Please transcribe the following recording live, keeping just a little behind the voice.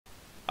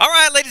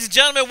ladies and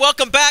gentlemen,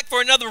 welcome back for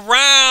another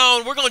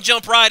round. We're going to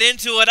jump right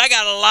into it. I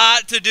got a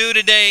lot to do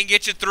today and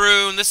get you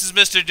through. And this is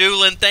Mr.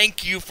 Doolin.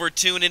 Thank you for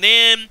tuning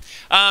in.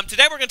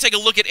 Today we're going to take a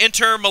look at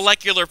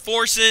intermolecular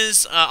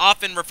forces,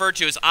 often referred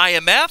to as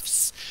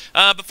IMFs.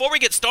 Before we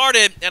get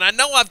started, and I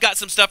know I've got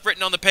some stuff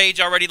written on the page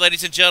already,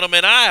 ladies and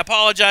gentlemen. I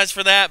apologize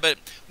for that, but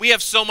we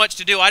have so much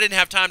to do. I didn't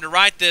have time to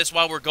write this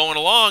while we're going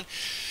along.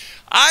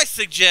 I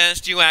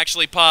suggest you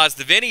actually pause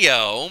the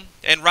video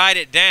and write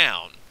it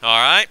down, all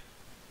right?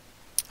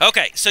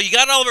 Okay, so you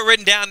got all of it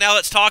written down. Now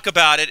let's talk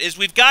about it.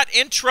 We've got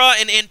intra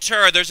and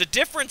inter. There's a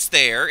difference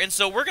there, and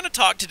so we're going to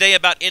talk today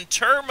about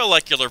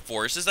intermolecular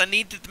forces. I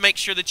need to make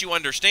sure that you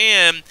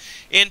understand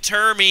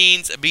inter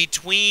means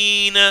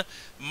between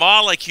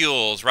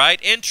molecules,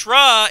 right?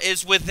 Intra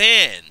is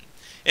within.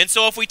 And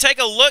so if we take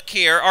a look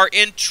here, our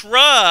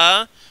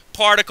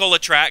intra-particle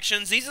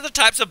attractions, these are the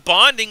types of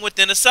bonding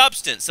within a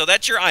substance. So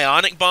that's your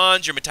ionic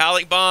bonds, your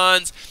metallic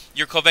bonds,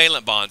 your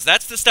covalent bonds.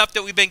 That's the stuff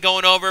that we've been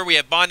going over. We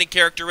have bonding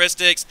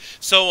characteristics,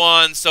 so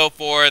on, so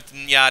forth,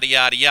 and yada,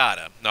 yada,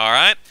 yada. All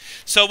right?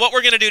 So what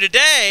we're going to do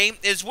today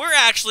is we're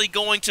actually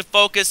going to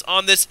focus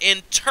on this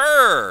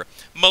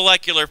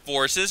intermolecular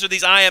forces, or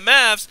these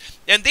IMFs,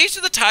 and these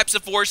are the types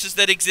of forces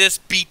that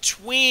exist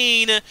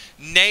between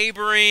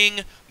neighboring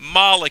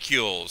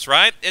molecules,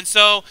 right? And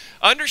so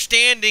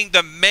understanding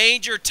the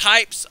major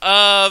types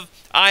of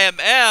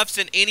IMFs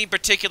in any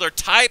particular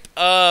type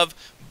of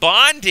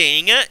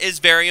bonding is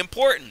very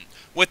important.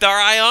 With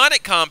our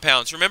ionic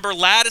compounds, remember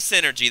lattice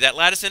energy, that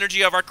lattice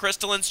energy of our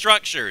crystalline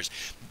structures.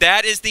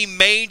 That is the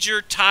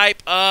major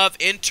type of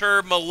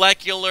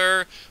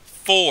intermolecular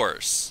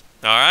force.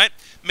 All right?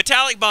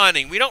 Metallic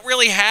bonding, we don't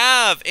really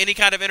have any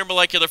kind of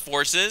intermolecular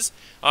forces,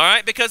 all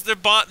right, because the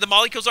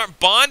molecules aren't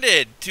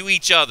bonded to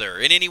each other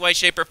in any way,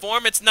 shape, or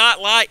form. It's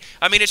not like,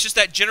 it's just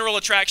that general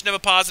attraction of a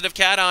positive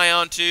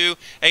cation to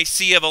a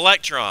sea of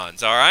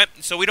electrons, all right?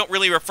 So we don't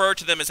really refer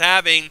to them as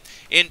having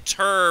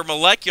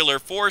intermolecular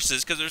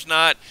forces because there's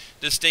not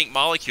distinct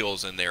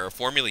molecules in there or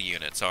formula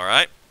units, all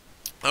right?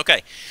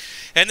 Okay.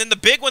 And then the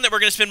big one that we're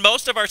going to spend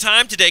most of our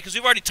time today, because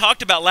we've already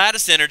talked about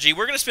lattice energy,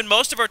 we're going to spend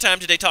most of our time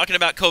today talking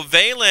about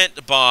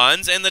covalent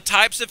bonds and the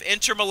types of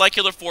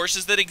intermolecular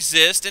forces that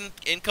exist in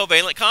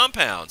covalent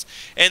compounds.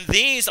 And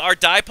these are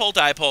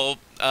dipole-dipole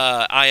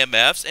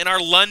IMFs and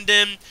our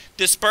London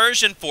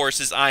dispersion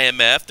forces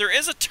IMF. There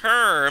is a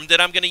term that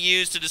I'm going to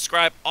use to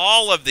describe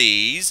all of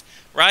these,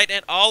 right?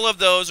 And all of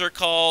those are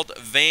called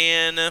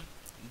van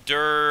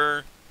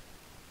der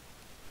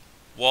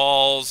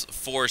Waals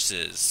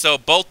forces. So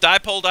both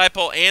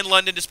dipole-dipole and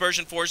London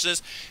dispersion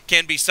forces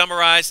can be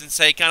summarized and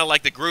say kind of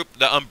like the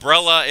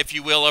umbrella, if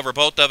you will, over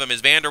both of them is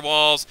van der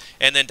Waals,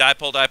 and then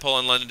dipole-dipole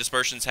and London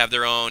dispersions have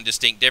their own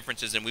distinct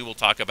differences, and we will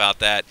talk about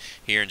that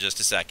here in just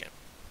a second.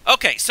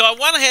 Okay, so I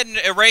went ahead and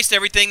erased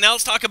everything. Now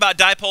let's talk about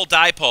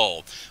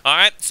dipole-dipole. All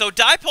right, so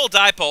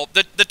dipole-dipole,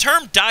 the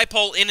term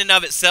dipole in and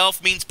of itself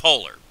means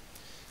polar.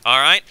 All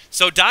right,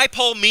 so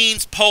dipole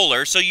means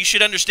polar, so you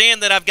should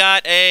understand that I've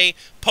got a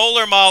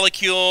polar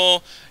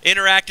molecule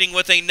interacting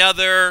with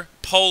another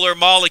polar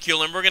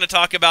molecule, and we're going to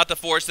talk about the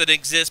force that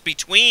exists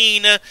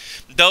between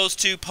those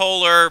two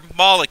polar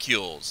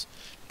molecules.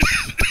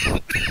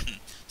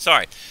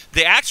 Sorry.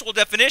 The actual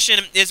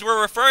definition is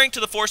we're referring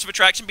to the force of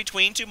attraction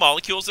between two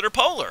molecules that are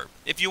polar,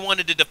 if you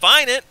wanted to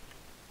define it.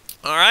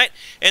 All right,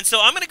 and so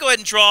I'm going to go ahead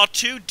and draw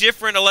two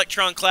different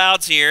electron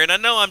clouds here, and I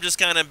know I'm just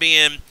kind of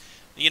being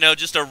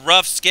just a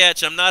rough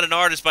sketch. I'm not an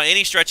artist by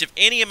any stretch of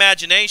any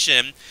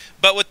imagination.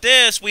 But with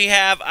this, we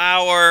have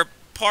our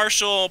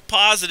partial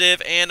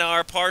positive and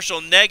our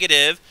partial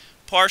negative,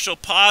 partial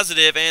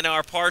positive and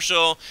our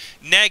partial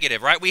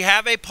negative, right? We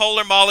have a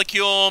polar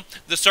molecule.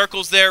 The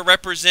circles there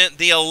represent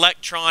the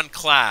electron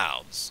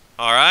clouds,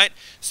 all right?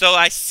 So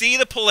I see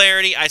the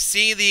polarity. I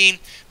see the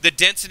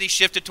density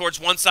shifted towards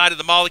one side of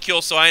the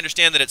molecule, so I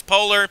understand that it's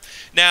polar.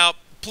 Now,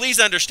 please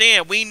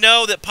understand, we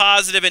know that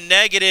positive and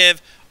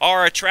negative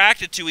are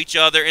attracted to each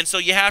other, and so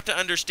you have to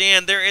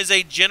understand there is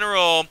a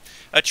general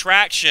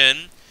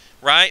attraction,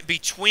 right,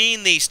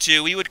 between these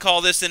two. We would call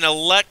this an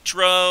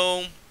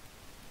electrostatic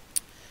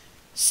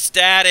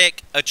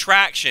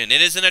attraction.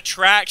 It is an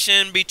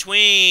attraction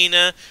between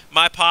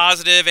my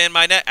positive and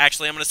my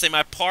actually, I'm going to say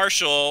my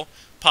partial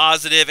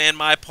positive and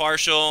my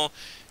partial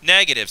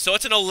negative. So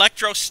it's an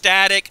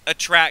electrostatic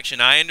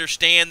attraction. I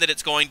understand that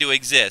it's going to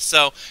exist.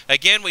 So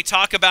again, we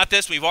talk about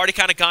this. We've already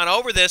kind of gone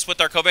over this with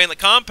our covalent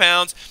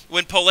compounds.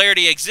 When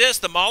polarity exists,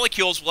 the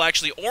molecules will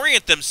actually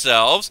orient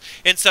themselves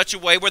in such a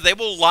way where they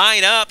will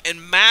line up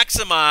and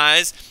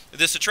maximize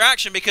this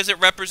attraction because it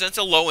represents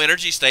a low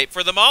energy state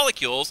for the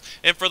molecules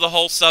and for the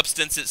whole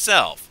substance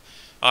itself.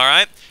 All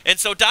right? And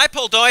so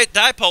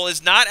dipole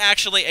is not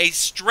actually a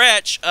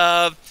stretch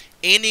of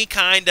any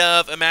kind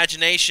of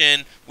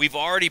imagination. We've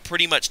already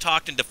pretty much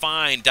talked and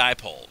defined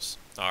dipoles.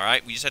 All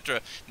right, we just have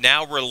to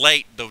now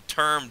relate the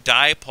term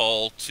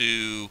dipole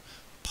to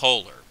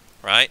polar,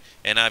 right?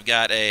 And I've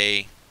got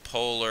a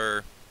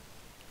polar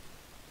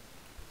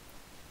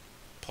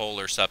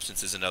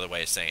substance is another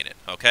way of saying it,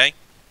 okay?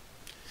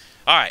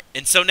 All right,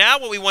 and so now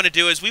what we want to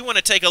do is we want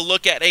to take a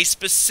look at a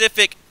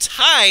specific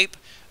type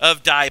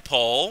of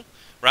dipole,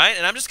 right?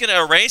 And I'm just going to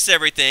erase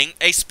everything.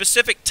 A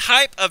specific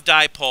type of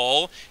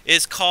dipole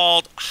is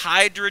called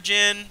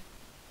hydrogen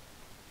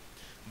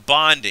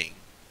bonding.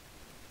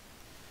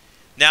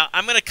 Now,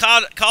 I'm going to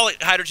call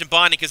it hydrogen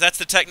bonding because that's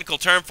the technical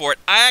term for it.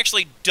 I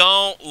actually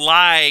don't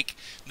like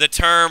the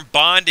term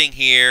bonding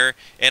here,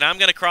 and I'm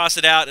going to cross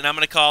it out, and I'm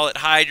going to call it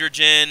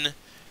hydrogen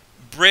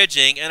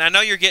bridging. And I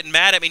know you're getting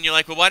mad at me, and you're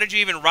like, well, why did you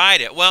even write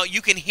it? Well,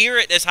 you can hear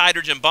it as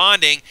hydrogen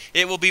bonding.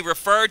 It will be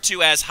referred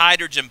to as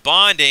hydrogen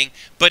bonding,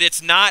 but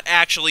it's not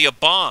actually a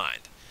bond,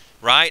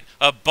 right?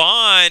 A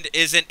bond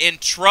is an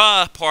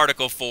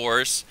intra-particle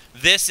force.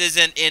 This is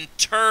an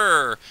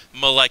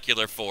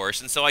intermolecular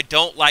force, and so I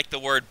don't like the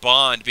word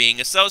bond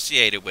being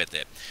associated with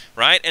it,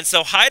 right? And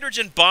so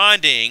hydrogen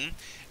bonding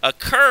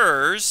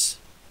occurs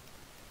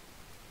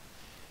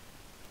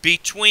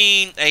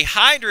between a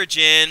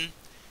hydrogen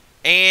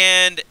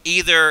and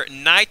either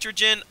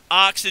nitrogen,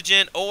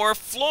 oxygen, or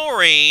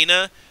fluorine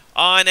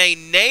on a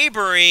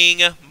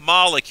neighboring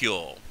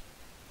molecule.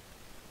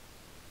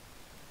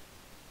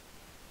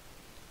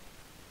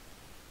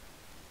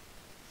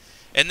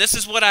 And this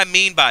is what I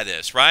mean by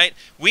this, right?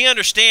 We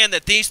understand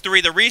that these three,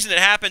 the reason it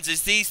happens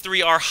is these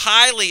three are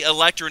highly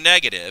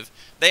electronegative.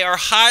 They are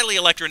highly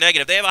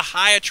electronegative. They have a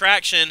high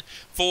attraction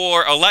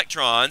for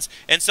electrons.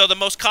 And so the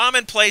most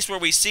common place where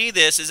we see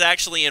this is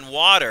actually in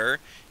water.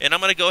 And I'm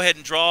going to go ahead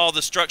and draw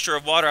the structure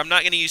of water. I'm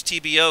not going to use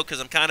TBO because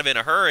I'm kind of in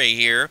a hurry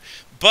here.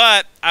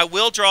 But I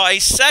will draw a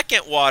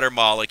second water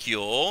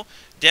molecule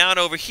down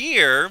over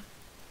here.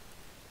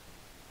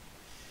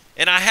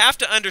 And I have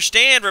to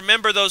understand,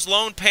 remember, those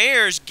lone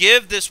pairs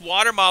give this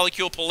water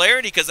molecule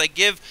polarity because they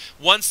give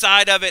one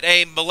side of it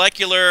a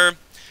molecular,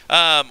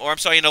 an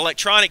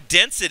electronic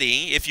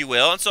density, if you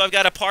will. And so I've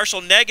got a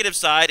partial negative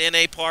side and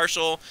a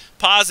partial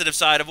positive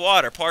side of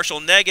water.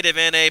 Partial negative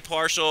and a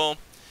partial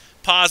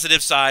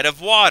positive side of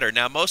water.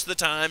 Now, most of the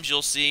times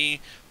you'll see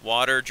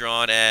water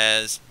drawn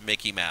as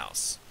Mickey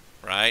Mouse,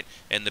 right?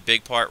 And the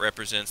big part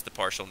represents the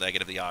partial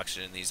negative, the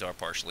oxygen. These are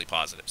partially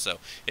positive. So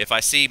if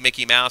I see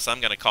Mickey Mouse,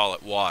 I'm going to call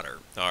it water,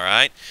 all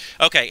right?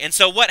 Okay, and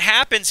so what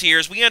happens here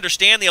is we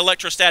understand the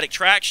electrostatic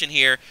traction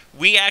here.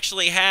 We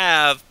actually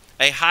have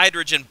a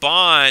hydrogen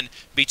bond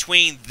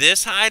between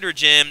this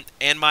hydrogen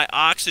and my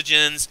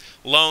oxygen's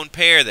lone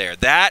pair there.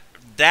 That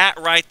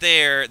right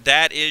there,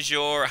 that is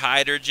your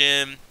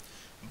hydrogen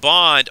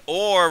bond.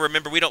 Or,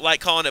 remember, we don't like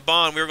calling it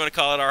bond. We're going to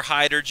call it our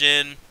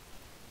hydrogen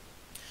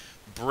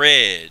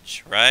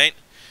bridge, right?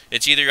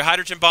 It's either your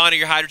hydrogen bond or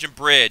your hydrogen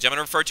bridge. I'm going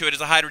to refer to it as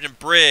a hydrogen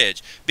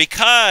bridge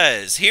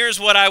because here's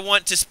what I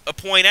want to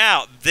point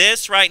out.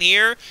 This right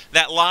here,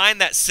 that line,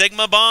 that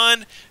sigma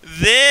bond,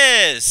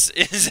 this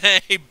is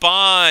a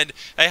bond,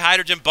 a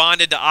hydrogen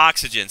bonded to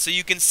oxygen. So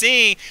you can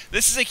see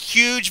this is a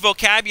huge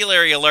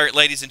vocabulary alert,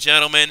 ladies and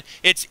gentlemen.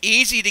 It's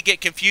easy to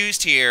get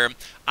confused here.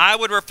 I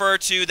would refer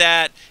to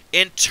that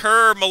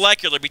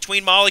intermolecular,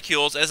 between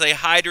molecules, as a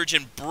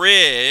hydrogen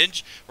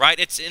bridge, right?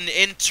 It's an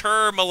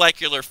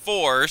intermolecular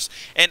force.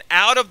 And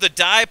out of the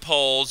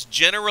dipoles,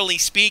 generally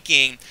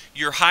speaking,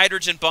 your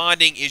hydrogen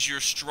bonding is your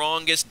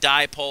strongest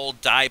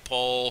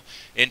dipole-dipole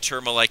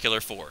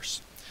intermolecular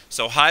force.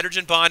 So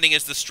hydrogen bonding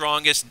is the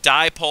strongest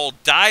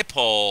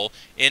dipole-dipole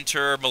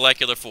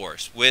intermolecular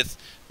force, with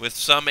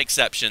some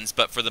exceptions,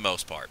 but for the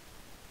most part.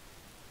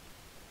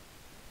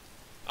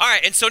 All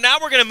right, and so now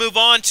we're going to move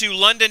on to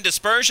London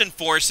dispersion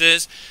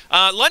forces.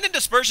 London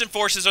dispersion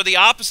forces are the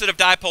opposite of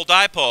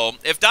dipole-dipole.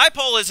 If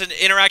dipole is an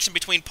interaction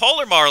between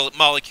polar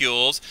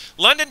molecules,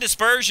 London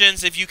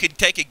dispersions, if you could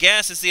take a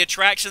guess, is the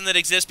attraction that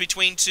exists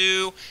between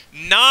two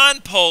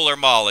nonpolar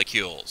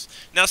molecules.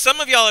 Now, some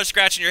of y'all are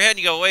scratching your head and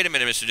you go, wait a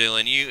minute, Mr.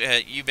 Doolin,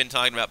 you've been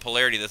talking about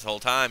polarity this whole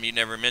time. You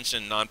never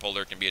mentioned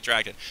nonpolar can be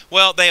attracted.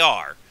 Well, they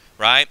are,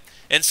 right?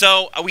 And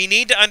so we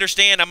need to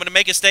understand, I'm going to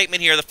make a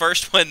statement here, the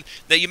first one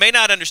that you may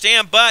not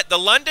understand, but the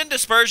London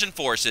dispersion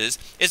forces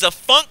is a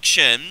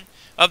function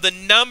of the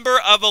number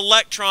of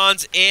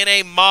electrons in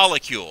a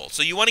molecule.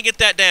 So you want to get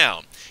that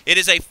down. It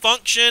is a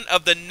function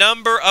of the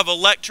number of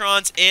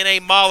electrons in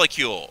a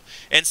molecule.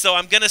 And so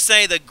I'm going to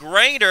say the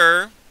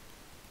greater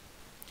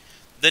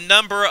the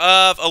number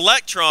of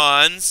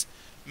electrons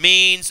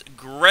means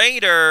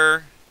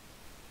greater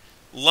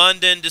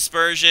London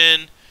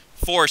dispersion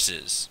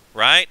forces,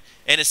 right?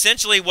 And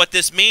essentially what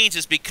this means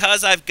is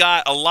because I've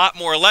got a lot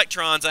more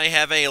electrons, I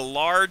have a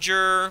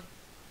larger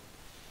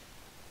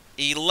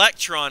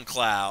electron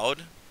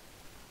cloud,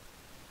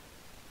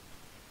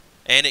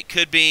 and it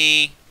could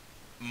be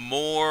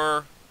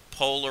more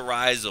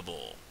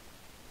polarizable.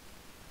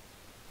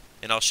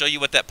 And I'll show you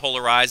what that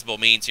polarizable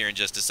means here in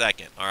just a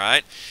second, all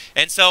right?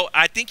 And so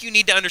I think you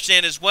need to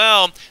understand as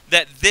well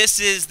that this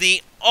is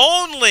the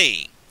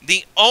only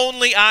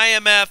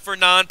IMF for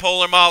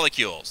nonpolar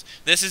molecules.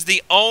 This is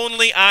the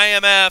only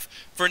IMF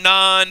for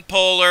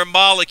nonpolar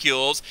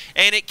molecules,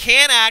 and it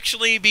can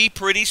actually be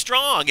pretty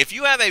strong. If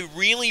you have a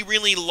really,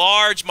 really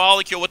large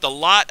molecule with a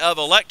lot of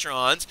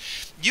electrons,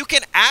 you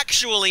can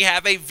actually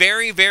have a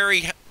very,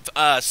 very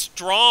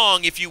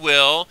strong, if you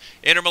will,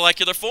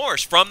 intermolecular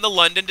force from the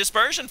London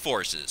dispersion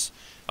forces.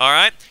 All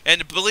right,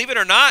 and believe it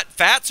or not,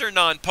 fats are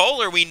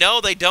nonpolar. We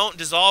know they don't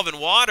dissolve in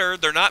water.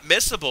 They're not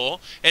miscible.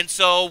 And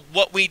so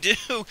what we do,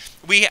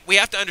 we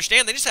have to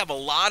understand they just have a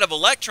lot of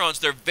electrons.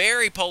 They're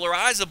very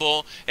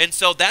polarizable. And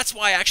so that's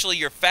why actually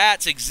your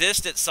fats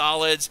exist at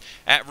solids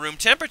at room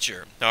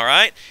temperature. All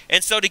right,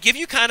 and so to give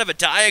you kind of a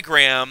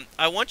diagram,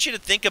 I want you to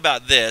think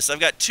about this.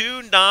 I've got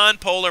two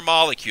nonpolar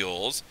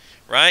molecules,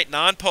 right?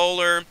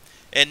 Nonpolar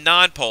and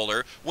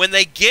nonpolar. When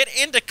they get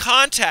into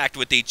contact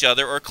with each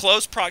other or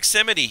close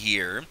proximity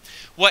here,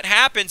 what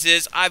happens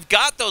is I've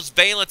got those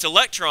valence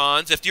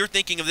electrons. If you're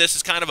thinking of this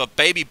as kind of a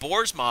baby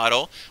Bohr's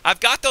model, I've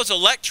got those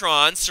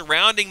electrons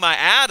surrounding my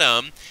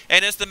atom,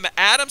 and as the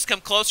atoms come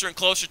closer and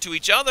closer to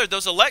each other,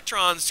 those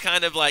electrons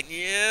kind of like,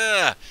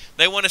 yeah,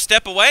 they want to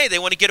step away. They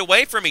want to get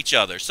away from each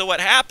other. So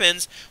what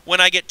happens when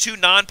I get two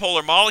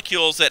nonpolar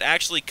molecules that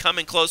actually come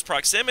in close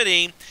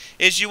proximity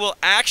is you will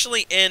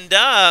actually end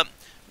up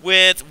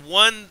with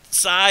one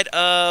side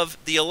of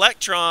the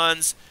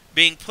electrons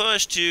being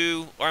pushed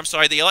to, or I'm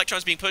sorry, the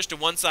electrons being pushed to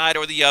one side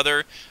or the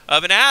other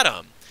of an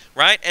atom,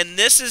 right? And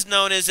this is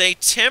known as a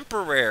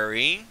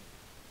temporarily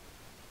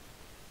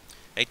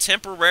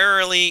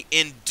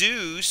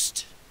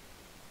induced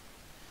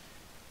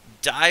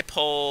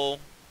dipole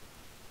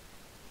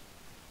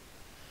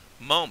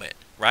moment.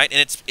 Right?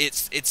 And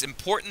it's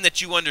important that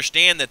you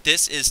understand that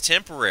this is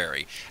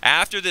temporary.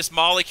 After this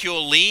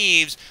molecule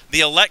leaves,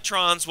 the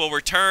electrons will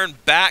return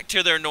back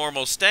to their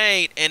normal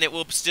state, and it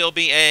will still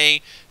be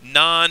a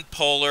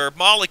nonpolar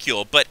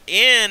molecule. But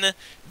in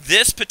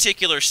this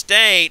particular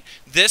state,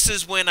 this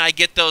is when I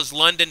get those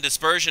London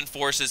dispersion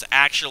forces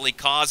actually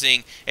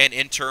causing an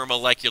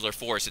intermolecular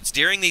force. It's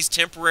during these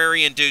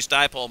temporary induced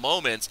dipole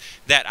moments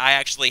that I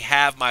actually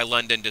have my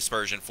London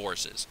dispersion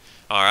forces.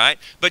 All right,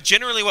 but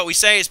generally what we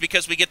say is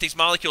because we get these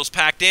molecules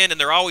packed in and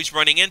they're always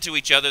running into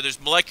each other, there's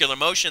molecular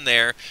motion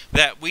there,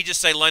 that we just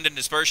say London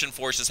dispersion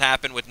forces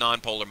happen with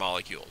nonpolar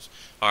molecules.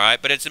 All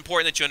right, but it's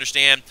important that you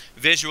understand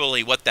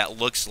visually what that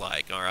looks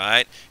like. All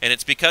right, and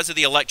it's because of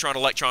the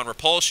electron-electron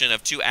repulsion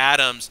of two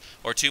atoms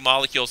or two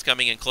molecules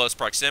coming in close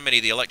proximity,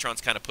 the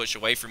electrons kind of push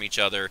away from each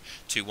other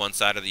to one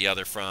side or the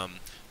other from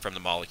the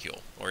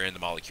molecule or in the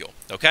molecule.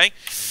 Okay?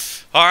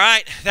 All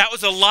right, that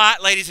was a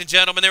lot, ladies and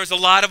gentlemen. There was a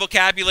lot of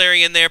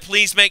vocabulary in there.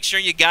 Please make sure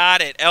you got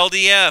it.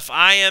 LDF,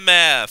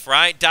 IMF,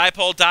 right?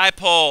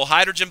 Dipole,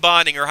 hydrogen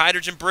bonding or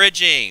hydrogen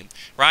bridging,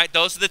 right?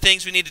 Those are the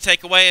things we need to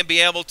take away and be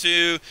able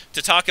to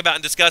talk about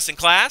and discuss in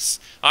class.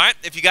 All right,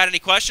 if you got any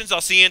questions,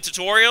 I'll see you in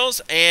tutorials,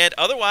 and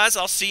otherwise,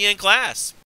 I'll see you in class.